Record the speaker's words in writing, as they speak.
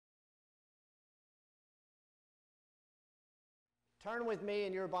Turn with me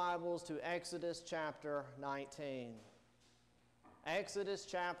in your Bibles to Exodus chapter 19. Exodus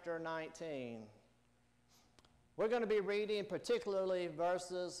chapter 19. We're going to be reading particularly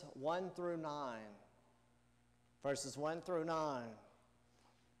verses 1 through 9. Verses 1 through 9.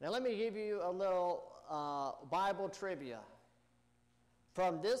 Now let me give you a little Bible trivia.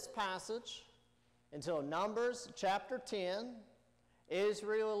 From this passage until Numbers chapter 10,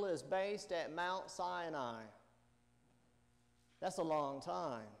 Israel is based at Mount Sinai. That's a long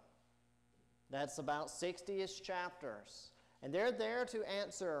time. That's about 60-ish chapters. And they're there to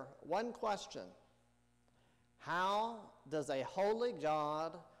answer one question. How does a holy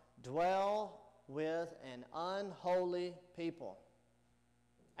God dwell with an unholy people?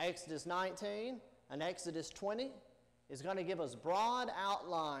 Exodus 19 and Exodus 20 is going to give us broad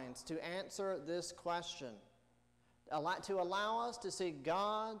outlines to answer this question, to allow us to see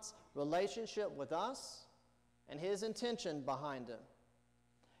God's relationship with us and His intention behind it.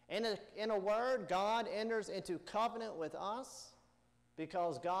 In a word, God enters into covenant with us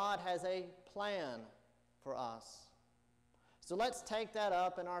because God has a plan for us. So let's take that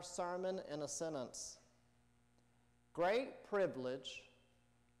up in our sermon in a sentence. Great privilege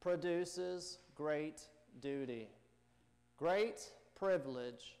produces great duty. Great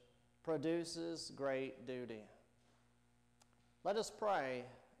privilege produces great duty. Let us pray,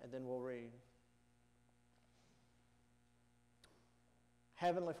 and then we'll read.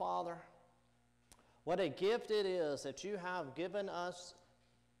 Heavenly Father, what a gift it is that you have given us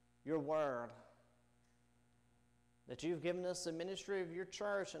your word, that you've given us the ministry of your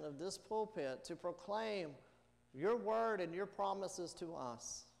church and of this pulpit to proclaim your word and your promises to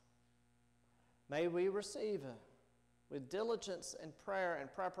us. May we receive it with diligence and prayer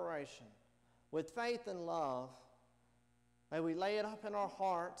and preparation, with faith and love. May we lay it up in our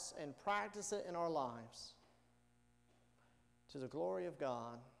hearts and practice it in our lives. To the glory of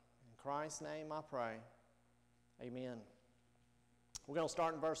God. In Christ's name I pray. Amen. We're going to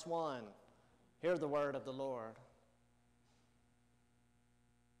start in verse 1. Hear the word of the Lord.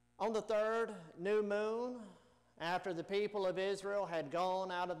 On the third new moon, after the people of Israel had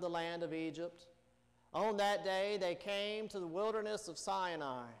gone out of the land of Egypt, on that day they came to the wilderness of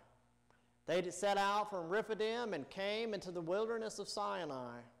Sinai. They set out from Rephidim and came into the wilderness of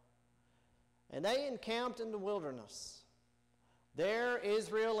Sinai. And they encamped in the wilderness. There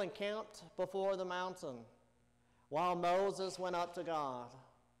Israel encamped before the mountain, while Moses went up to God.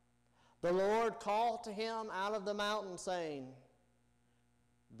 The Lord called to him out of the mountain, saying,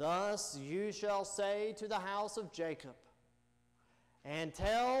 Thus you shall say to the house of Jacob, and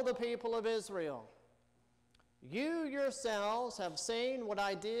tell the people of Israel, You yourselves have seen what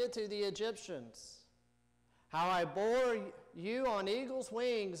I did to the Egyptians, how I bore you on eagle's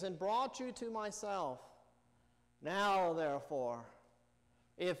wings and brought you to myself. Now, therefore,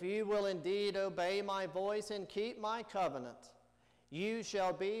 if you will indeed obey my voice and keep my covenant, you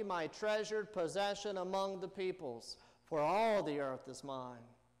shall be my treasured possession among the peoples, for all the earth is mine.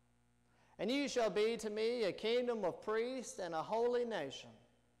 And you shall be to me a kingdom of priests and a holy nation.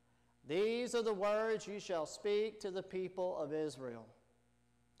 These are the words you shall speak to the people of Israel.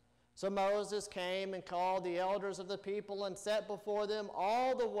 So Moses came and called the elders of the people and set before them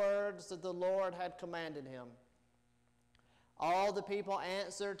all the words that the Lord had commanded him. All the people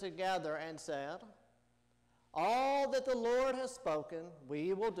answered together and said, All that the Lord has spoken,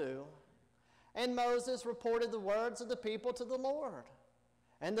 we will do. And Moses reported the words of the people to the Lord.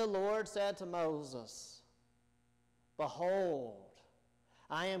 And the Lord said to Moses, Behold,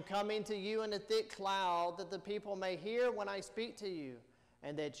 I am coming to you in a thick cloud, that the people may hear when I speak to you,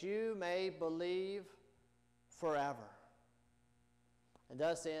 and that you may believe forever. And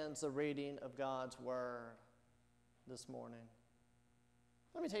thus ends the reading of God's word this morning.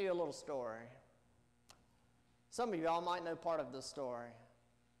 Let me tell you a little story. Some of y'all might know part of this story.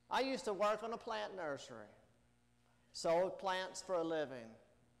 I used to work on a plant nursery, sold plants for a living.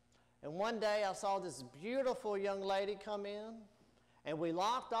 And one day I saw this beautiful young lady come in, and we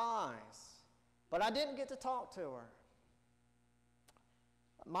locked eyes, but I didn't get to talk to her.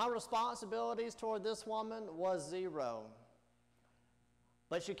 My responsibilities toward this woman was zero.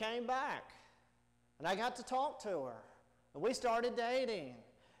 But she came back, and I got to talk to her. And we started dating.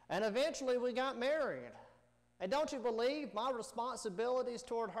 And eventually we got married. And don't you believe my responsibilities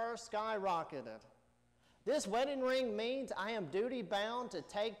toward her skyrocketed. This wedding ring means I am duty bound to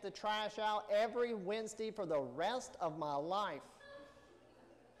take the trash out every Wednesday for the rest of my life.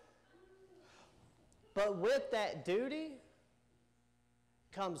 But with that duty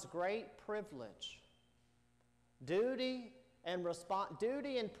comes great privilege. Duty and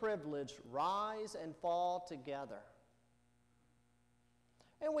privilege rise and fall together.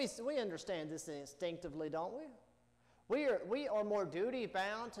 And we understand this instinctively, don't we? We are more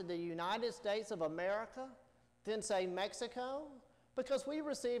duty-bound to the United States of America than, say, Mexico, because we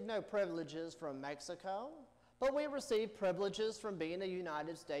receive no privileges from Mexico, but we receive privileges from being a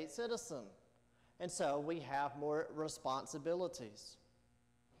United States citizen. And so we have more responsibilities.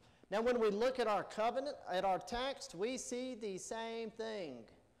 Now, when we look at our covenant, at our text, we see the same thing.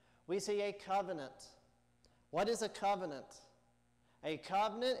 We see a covenant. What is a covenant? A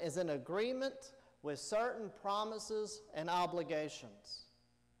covenant is an agreement with certain promises and obligations.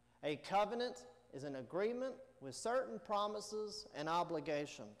 A covenant is an agreement with certain promises and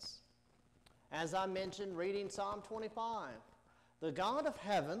obligations. As I mentioned, reading Psalm 25, the God of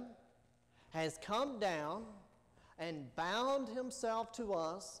heaven has come down and bound himself to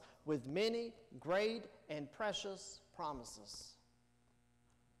us with many great and precious promises.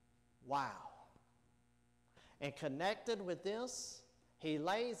 Wow. And connected with this, he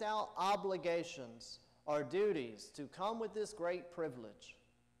lays out obligations or duties to come with this great privilege.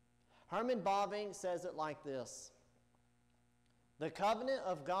 Herman Bavinck says it like this: the covenant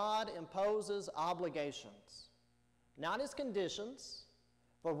of God imposes obligations, not as conditions,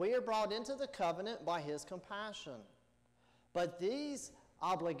 for we are brought into the covenant by his compassion. But these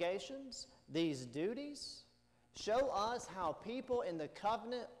obligations, these duties, show us how people in the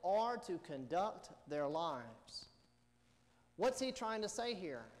covenant are to conduct their lives. What's he trying to say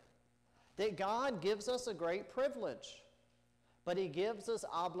here? That God gives us a great privilege, but he gives us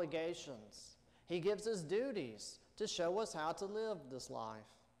obligations. He gives us duties to show us how to live this life.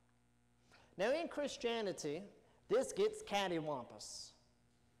 Now, in Christianity, this gets cattywampus.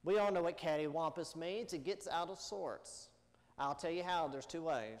 We all know what cattywampus means. It gets out of sorts. I'll tell you how. There's two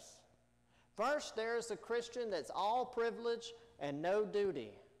ways. First, there's a Christian that's all privilege and no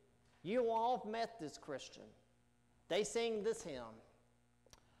duty. You all have met this Christian. They sing this hymn: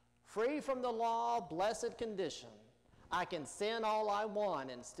 free from the law, blessed condition, I can sin all I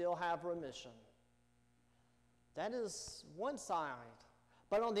want and still have remission. That is one side.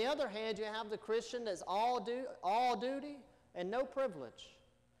 But on the other hand, you have the Christian that's all duty and no privilege.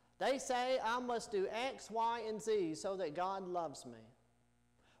 They say, I must do X, Y, and Z so that God loves me.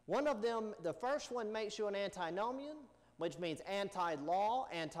 One of them, the first one makes you an antinomian, which means anti-law,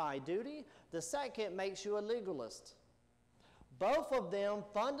 anti-duty. The second makes you a legalist. Both of them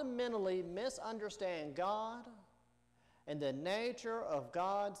fundamentally misunderstand God and the nature of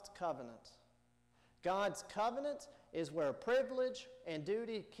God's covenant. God's covenant is where privilege and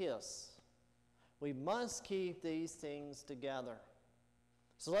duty kiss. We must keep these things together.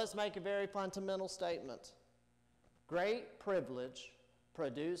 So let's make a very fundamental statement. Great privilege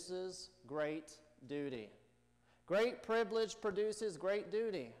produces great duty. Great privilege produces great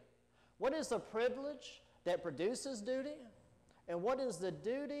duty. What is the privilege that produces duty? And what is the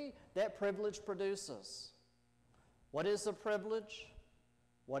duty that privilege produces? What is the privilege?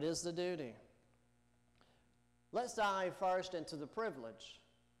 What is the duty? Let's dive first into the privilege.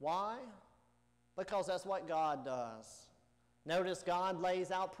 Why? Because that's what God does. Notice God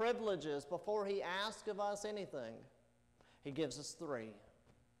lays out privileges before he asks of us anything. He gives us three.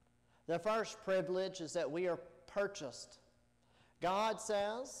 The first privilege is that we are purchased. God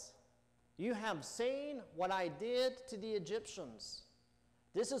says, you have seen what I did to the Egyptians.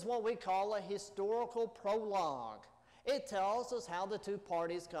 This is what we call a historical prologue. It tells us how the two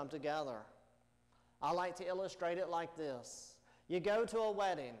parties come together. I like to illustrate it like this. You go to a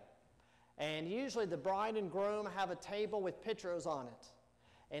wedding, and usually the bride and groom have a table with pictures on it.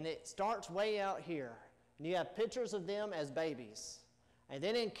 And it starts way out here. And you have pictures of them as babies. And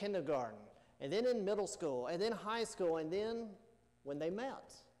then in kindergarten. And then in middle school. And then high school. And then when they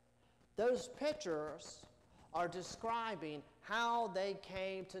met. Those pictures are describing how they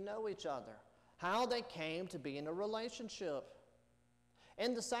came to know each other. How they came to be in a relationship.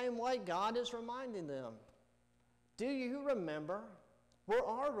 In the same way, God is reminding them. Do you remember where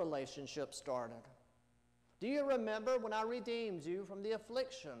our relationship started? Do you remember when I redeemed you from the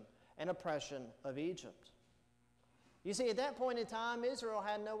affliction and oppression of Egypt? You see, at that point in time, Israel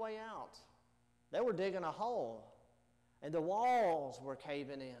had no way out. They were digging a hole, and the walls were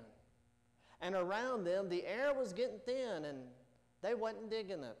caving in. And around them, the air was getting thin, and they wasn't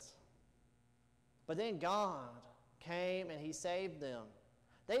digging it. But then God came, and he saved them.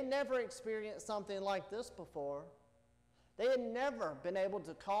 They never experienced something like this before. They had never been able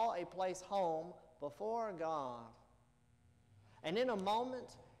to call a place home before God. And in a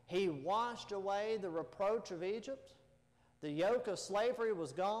moment, he washed away the reproach of Egypt. The yoke of slavery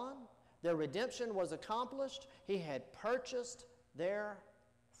was gone. Their redemption was accomplished. He had purchased their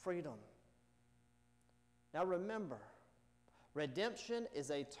freedom. Now remember, Redemption is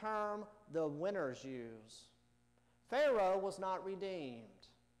a term the winners use. Pharaoh was not redeemed.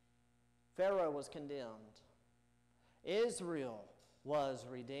 Pharaoh was condemned. Israel was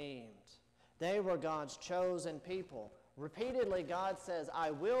redeemed. They were God's chosen people. Repeatedly, God says,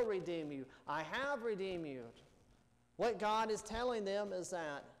 I will redeem you. I have redeemed you. What God is telling them is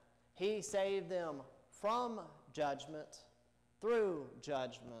that he saved them from judgment through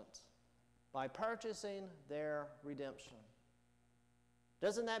judgment by purchasing their redemption.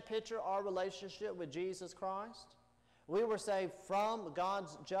 Doesn't that picture our relationship with Jesus Christ? We were saved from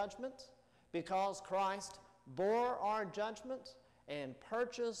God's judgment because Christ bore our judgment and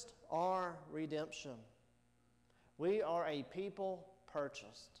purchased our redemption. We are a people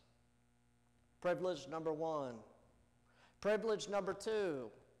purchased. Privilege number 1. Privilege number 2,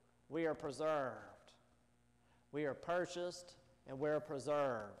 we are preserved. We are purchased and we're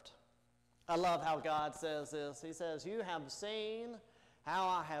preserved. I love how God says this. He says, you have seen how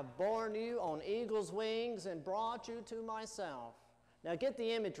I have borne you on eagle's wings and brought you to myself. Now get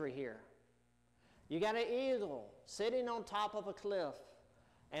the imagery here. You got an eagle sitting on top of a cliff,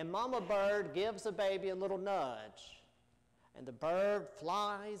 and mama bird gives the baby a little nudge, and the bird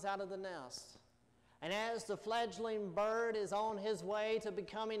flies out of the nest. And as the fledgling bird is on his way to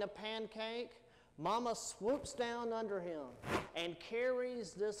becoming a pancake, mama swoops down under him and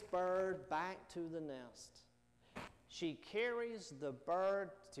carries this bird back to the nest. She carries the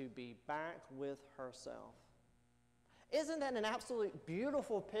bird to be back with herself. Isn't that an absolutely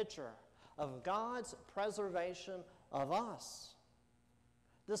beautiful picture of God's preservation of us?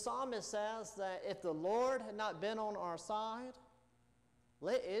 The psalmist says that if the Lord had not been on our side,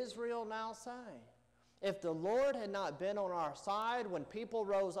 let Israel now say, if the Lord had not been on our side when people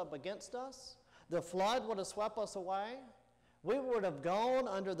rose up against us, the flood would have swept us away, we would have gone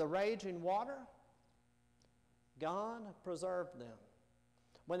under the raging water. God preserved them.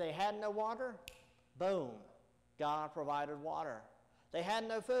 When they had no water, boom, God provided water. They had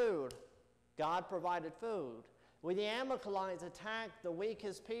no food, God provided food. When the Amalekites attacked the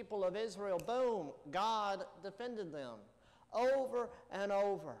weakest people of Israel, boom, God defended them over and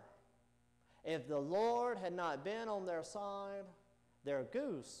over. If the Lord had not been on their side, their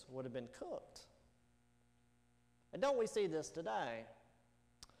goose would have been cooked. And don't we see this today?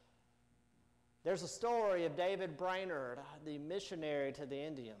 There's a story of David Brainerd, the missionary to the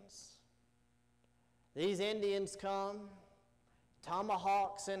Indians. These Indians come,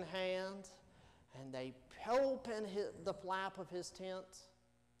 tomahawks in hand, and they open the flap of his tent,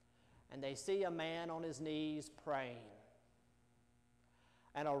 and they see a man on his knees praying.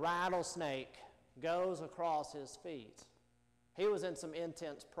 And a rattlesnake goes across his feet. He was in some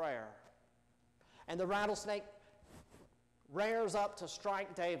intense prayer. And the rattlesnake rears up to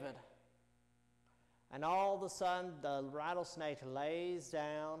strike David. And all of a sudden, the rattlesnake lays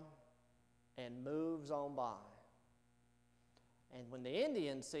down and moves on by. And when the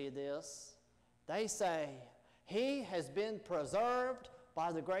Indians see this, they say, he has been preserved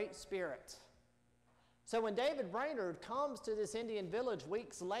by the Great Spirit. So when David Brainerd comes to this Indian village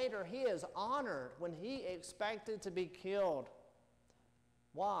weeks later, he is honored when he expected to be killed.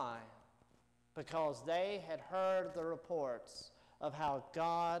 Why? Because they had heard the reports of how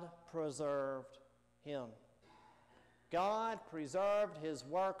God preserved him. God preserved his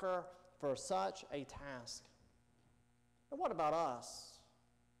worker for such a task. And what about us?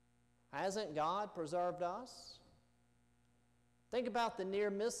 Hasn't God preserved us? Think about the near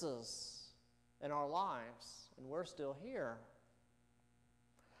misses in our lives, and we're still here.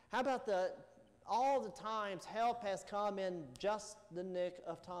 How about all the times help has come in just the nick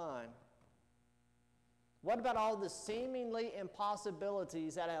of time? What about all the seemingly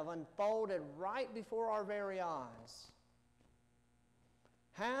impossibilities that have unfolded right before our very eyes?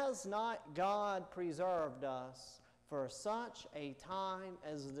 Has not God preserved us for such a time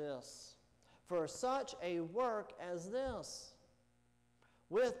as this? For such a work as this?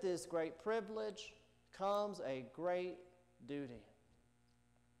 With this great privilege comes a great duty.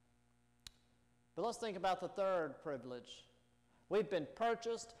 But let's think about the third privilege. We've been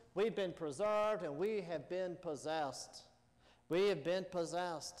purchased, we've been preserved, and we have been possessed. We have been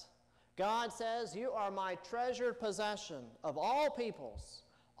possessed. God says, you are my treasured possession of all peoples.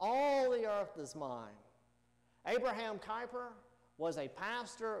 All the earth is mine. Abraham Kuyper was a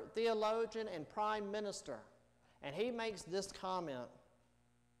pastor, theologian, and prime minister, and he makes this comment.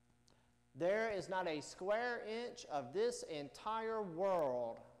 There is not a square inch of this entire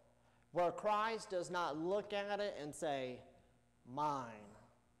world where Christ does not look at it and say, mine.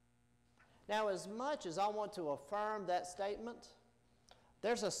 Now, as much as I want to affirm that statement,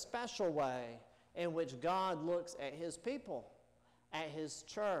 there's a special way in which God looks at his people. at his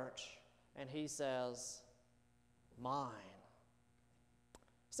church, and he says, mine.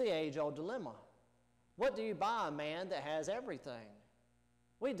 It's the age-old dilemma. What do you buy a man that has everything?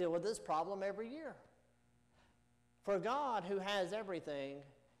 We deal with this problem every year. For God, who has everything,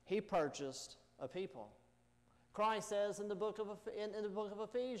 he purchased a people. Christ says in the book of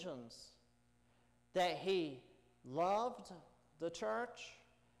Ephesians that he loved the church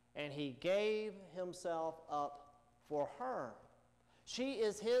and he gave himself up for her. She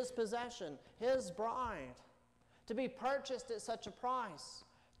is his possession, his bride, to be purchased at such a price,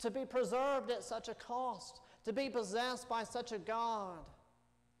 to be preserved at such a cost, to be possessed by such a God.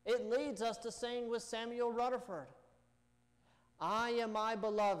 It leads us to sing with Samuel Rutherford, I am my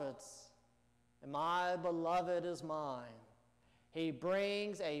beloved's, and my beloved is mine. He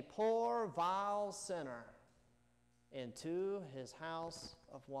brings a poor, vile sinner into his house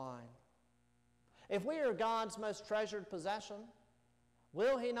of wine. If we are God's most treasured possession,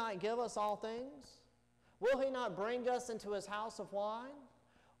 will he not give us all things? Will he not bring us into his house of wine?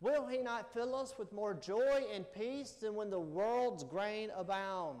 Will he not fill us with more joy and peace than when the world's grain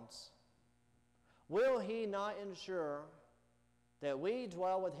abounds? Will he not ensure that we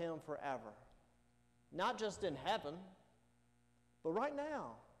dwell with him forever? Not just in heaven, but right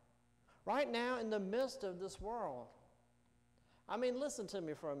now in the midst of this world. I mean, listen to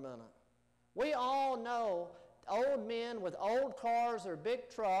me for a minute. We all know old men with old cars or big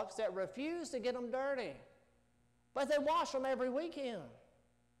trucks that refuse to get them dirty, but they wash them every weekend.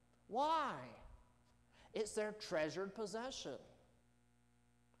 Why? It's their treasured possession.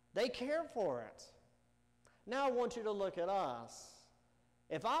 They care for it. Now I want you to look at us.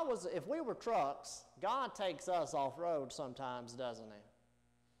 If we were trucks, God takes us off-road sometimes, doesn't he?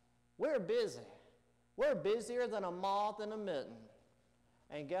 We're busy. We're busier than a moth in a mitten.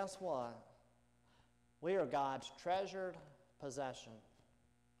 And guess what? We are God's treasured possession.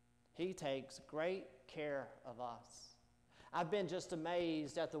 He takes great care of us. I've been just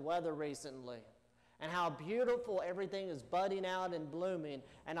amazed at the weather recently and how beautiful everything is budding out and blooming.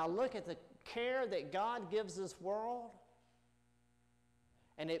 And I look at the care that God gives this world,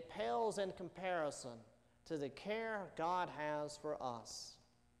 and it pales in comparison to the care God has for us,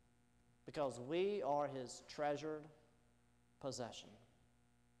 because we are his treasured possession.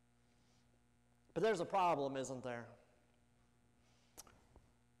 But there's a problem, isn't there?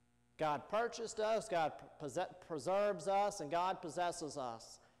 God purchased us, God preserves us, and God possesses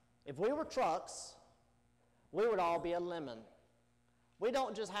us. If we were trucks, we would all be a lemon. We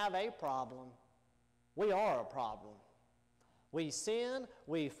don't just have a problem, we are a problem. We sin,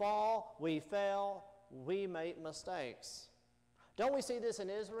 we fall, we fail, we make mistakes. Don't we see this in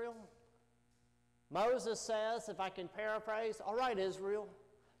Israel? Moses says, if I can paraphrase, all right, Israel,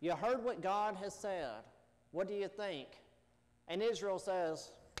 you heard what God has said. What do you think? And Israel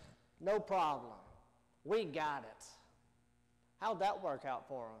says, no problem. We got it. How'd that work out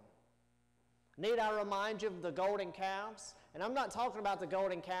for them? Need I remind you of the golden calves? And I'm not talking about the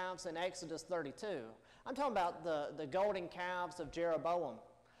golden calves in Exodus 32. I'm talking about the golden calves of Jeroboam,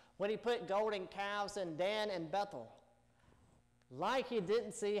 when he put golden calves in Dan and Bethel. Like he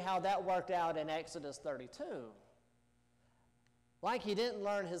didn't see how that worked out in Exodus 32. Like he didn't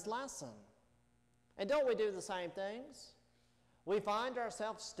learn his lesson. And don't we do the same things? We find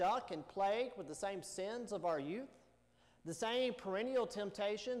ourselves stuck and plagued with the same sins of our youth. The same perennial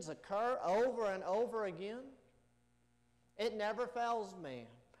temptations occur over and over again. It never fails me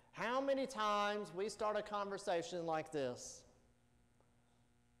how many times we start a conversation like this.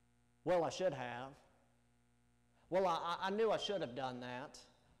 Well, I should have. Well, I knew I should have done that.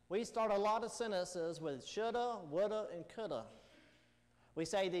 We start a lot of sentences with shoulda, woulda, and coulda. We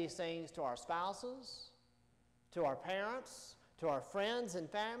say these things to our spouses, to our parents, to our friends and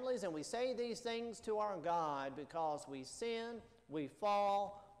families, and we say these things to our God because we sin, we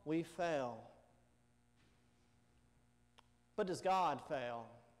fall, we fail. But does God fail?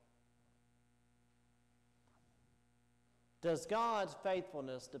 Does God's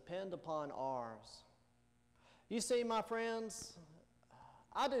faithfulness depend upon ours? You see, my friends,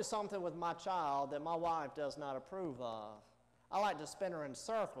 I do something with my child that my wife does not approve of. I like to spin her in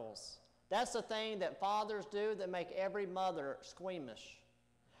circles. That's the thing that fathers do that make every mother squeamish.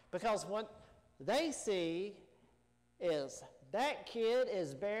 Because what they see is that kid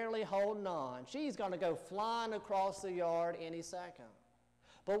is barely holding on. She's going to go flying across the yard any second.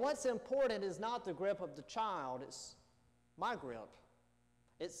 But what's important is not the grip of the child, it's my grip.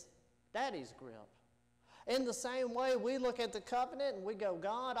 It's Daddy's grip. In the same way, we look at the covenant and we go,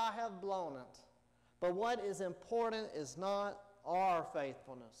 God, I have blown it. But what is important is not our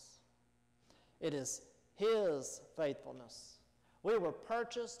faithfulness. It is his faithfulness. We were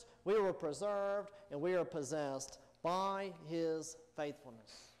purchased, we were preserved, and we are possessed by his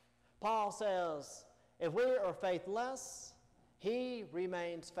faithfulness. Paul says, if we are faithless, he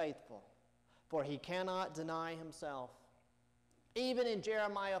remains faithful, for he cannot deny himself. Even in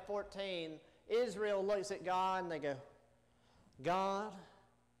Jeremiah 14, Israel looks at God and they go, God,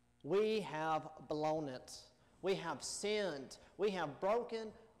 we have blown it. We have sinned. We have broken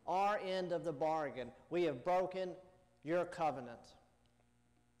our end of the bargain. We have broken your covenant.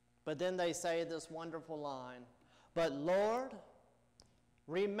 But then they say this wonderful line, but Lord,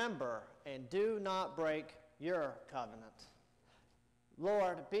 remember and do not break your covenant.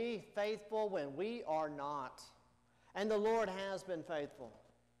 Lord, be faithful when we are not. And the Lord has been faithful.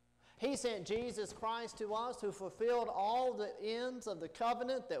 He sent Jesus Christ to us who fulfilled all the ends of the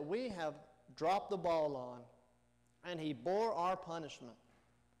covenant that we have dropped the ball on. And he bore our punishment.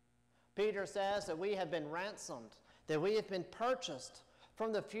 Peter says that we have been ransomed, that we have been purchased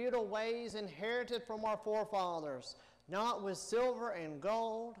from the feudal ways inherited from our forefathers, not with silver and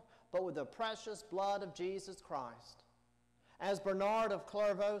gold, but with the precious blood of Jesus Christ. As Bernard of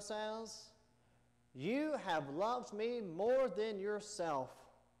Clairvaux says, you have loved me more than yourself,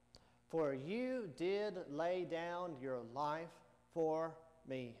 for you did lay down your life for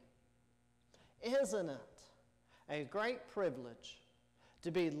me. Isn't it a great privilege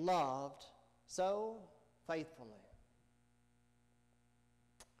to be loved so faithfully?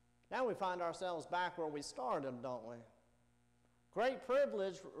 Now we find ourselves back where we started, don't we? Great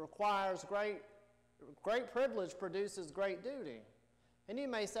privilege produces great duty. And you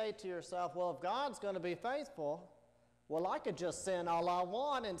may say to yourself, well, if God's going to be faithful, well, I could just sin all I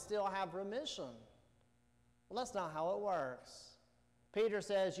want and still have remission. Well, that's not how it works. Peter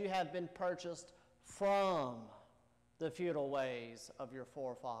says you have been purchased from the feudal ways of your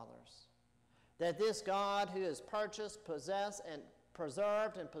forefathers. That this God who has purchased, possessed, and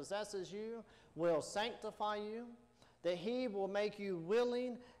preserved and possesses you will sanctify you, that he will make you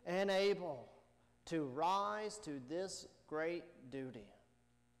willing and able to rise to this great duty.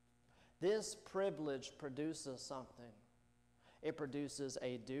 This privilege produces something. It produces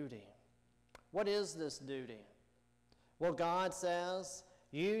a duty. What is this duty? Well, God says,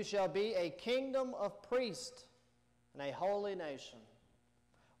 you shall be a kingdom of priests and a holy nation.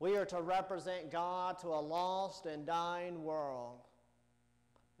 We are to represent God to a lost and dying world.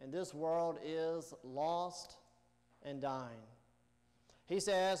 And this world is lost and dying. He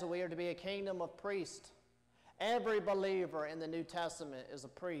says we are to be a kingdom of priests. Every believer in the New Testament is a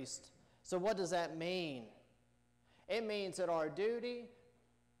priest. So what does that mean? It means that our duty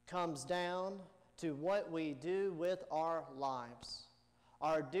comes down to what we do with our lives.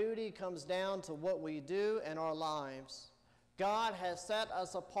 Our duty comes down to what we do in our lives. God has set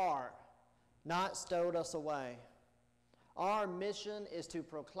us apart, not stowed us away. Our mission is to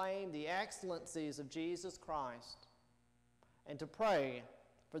proclaim the excellencies of Jesus Christ and to pray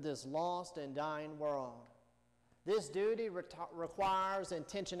for this lost and dying world. This duty requires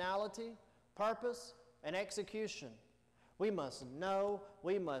intentionality, purpose, and execution. We must know,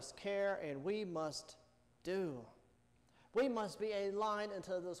 we must care, and we must do. We must be a light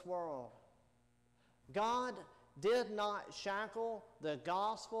into this world. God did not shackle the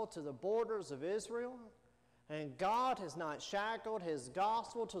gospel to the borders of Israel, and God has not shackled his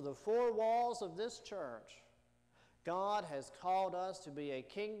gospel to the four walls of this church. God has called us to be a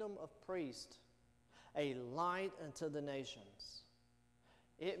kingdom of priests, a light unto the nations.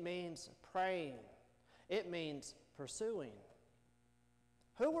 It means praying. It means pursuing.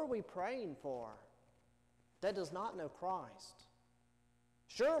 Who are we praying for that does not know Christ?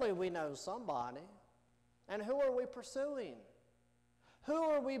 Surely we know somebody. And who are we pursuing? Who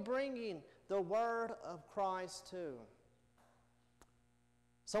are we bringing the word of Christ to?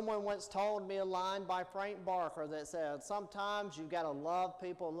 Someone once told me a line by Frank Barker that said, sometimes you've got to love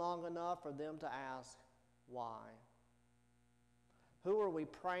people long enough for them to ask why. Who are we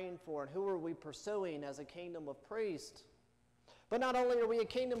praying for and who are we pursuing as a kingdom of priests? But not only are we a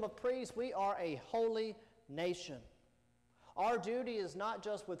kingdom of priests, we are a holy nation. Our duty is not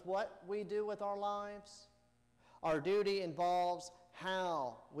just with what we do with our lives. Our duty involves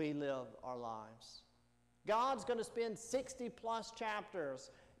how we live our lives. God's going to spend 60 plus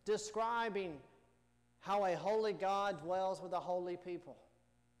chapters describing how a holy God dwells with a holy people.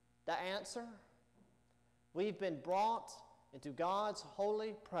 The answer? We've been brought into God's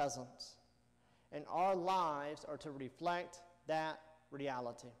holy presence, and our lives are to reflect that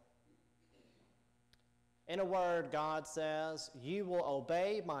reality. In a word, God says, you will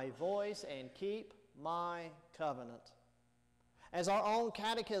obey my voice and keep my covenant. As our own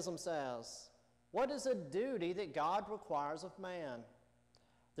catechism says, What is a duty that God requires of man?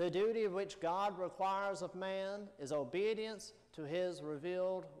 The duty which God requires of man is obedience to his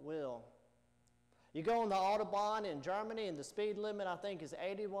revealed will. You go on the Autobahn in Germany and the speed limit, I think, is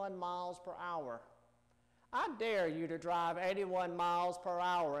 81 miles per hour. I dare you to drive 81 miles per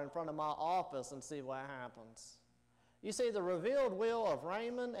hour in front of my office and see what happens. You see, the revealed will of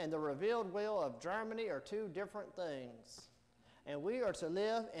Raymond and the revealed will of Germany are two different things. And we are to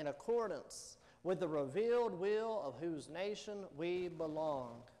live in accordance with the revealed will of whose nation we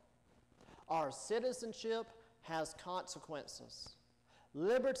belong. Our citizenship has consequences.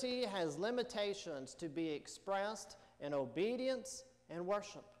 Liberty has limitations to be expressed in obedience and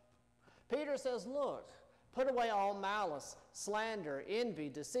worship. Peter says, look, put away all malice, slander, envy,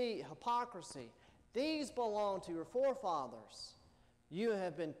 deceit, hypocrisy. These belong to your forefathers. You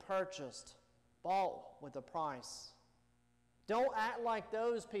have been purchased, bought with a price. Don't act like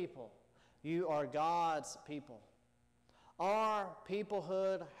those people. You are God's people. Our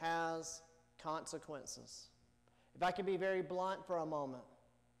peoplehood has consequences. If I could be very blunt for a moment,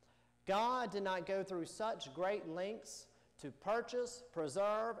 God did not go through such great lengths to purchase,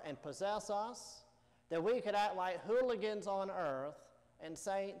 preserve, and possess us that we could act like hooligans on earth and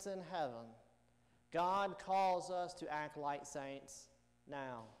saints in heaven. God calls us to act like saints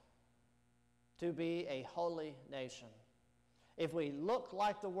now, to be a holy nation. If we look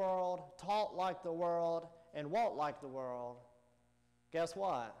like the world, talk like the world, and walk like the world, guess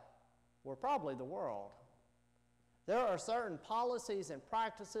what? We're probably the world. There are certain policies and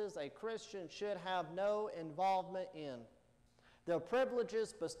practices a Christian should have no involvement in. The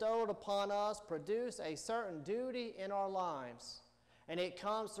privileges bestowed upon us produce a certain duty in our lives, and it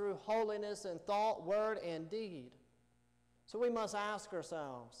comes through holiness in thought, word, and deed. So we must ask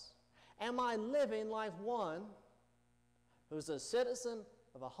ourselves, am I living like one who's a citizen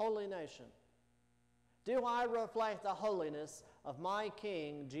of a holy nation? Do I reflect the holiness of my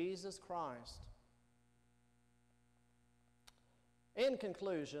King, Jesus Christ? In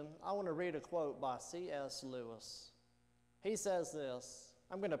conclusion, I want to read a quote by C.S. Lewis. He says this,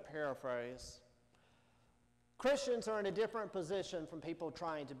 I'm going to paraphrase. Christians are in a different position from people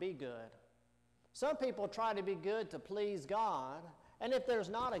trying to be good. Some people try to be good to please God, and if there's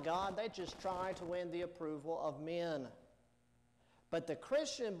not a God, they just try to win the approval of men. But the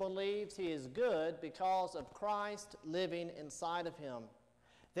Christian believes he is good because of Christ living inside of him,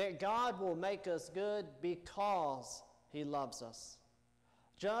 that God will make us good because he loves us.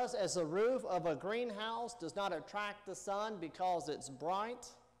 Just as the roof of a greenhouse does not attract the sun because it's bright,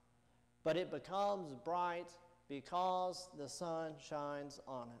 but it becomes bright because the sun shines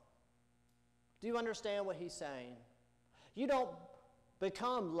on it. Do you understand what he's saying? You don't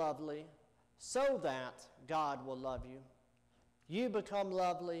become lovely so that God will love you. You become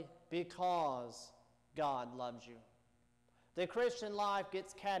lovely because God loves you. The Christian life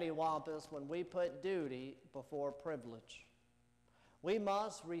gets cattywampus when we put duty before privilege. We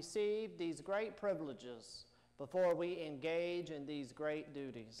must receive these great privileges before we engage in these great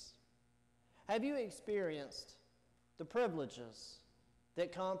duties. Have you experienced the privileges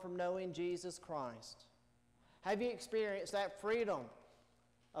that come from knowing Jesus Christ? Have you experienced that freedom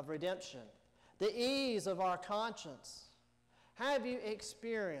of redemption, the ease of our conscience? Have you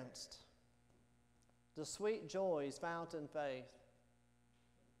experienced the sweet joys found in faith?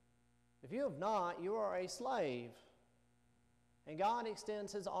 If you have not, you are a slave. And God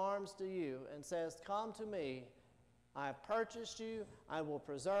extends his arms to you and says, come to me. I have purchased you, I will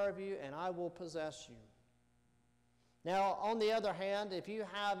preserve you, and I will possess you. Now, on the other hand, if you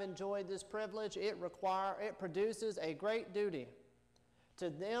have enjoyed this privilege, it produces a great duty.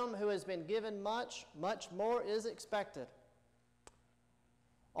 To them who has been given much, much more is expected.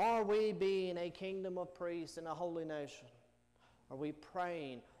 Are we being a kingdom of priests and a holy nation? Are we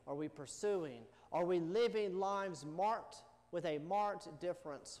praying? Are we pursuing? Are we living lives marked with a marked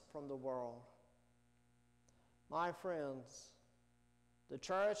difference from the world? My friends, the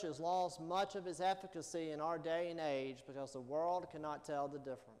church has lost much of its efficacy in our day and age because the world cannot tell the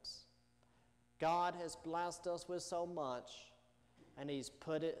difference. God has blessed us with so much, and he's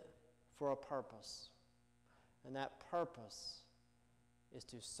put it for a purpose. And that purpose is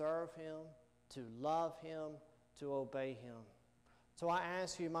to serve him, to love him, to obey him. So I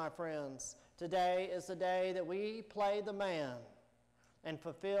ask you, my friends, today is the day that we play the man and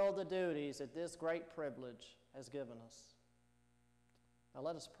fulfill the duties that this great privilege has given us. Now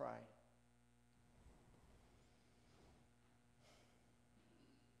let us pray.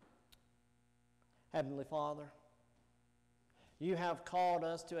 Heavenly Father, you have called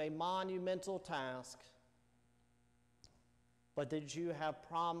us to a monumental task, but that you have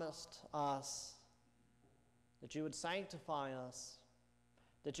promised us that you would sanctify us,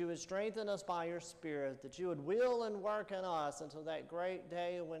 that you would strengthen us by your Spirit, that you would will and work in us until that great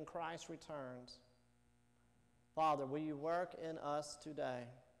day when Christ returns. Father, will you work in us today,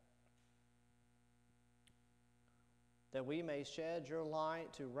 that we may shed your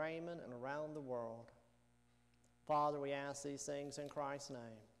light to Raymond and around the world. Father, we ask these things in Christ's name.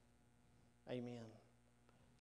 Amen.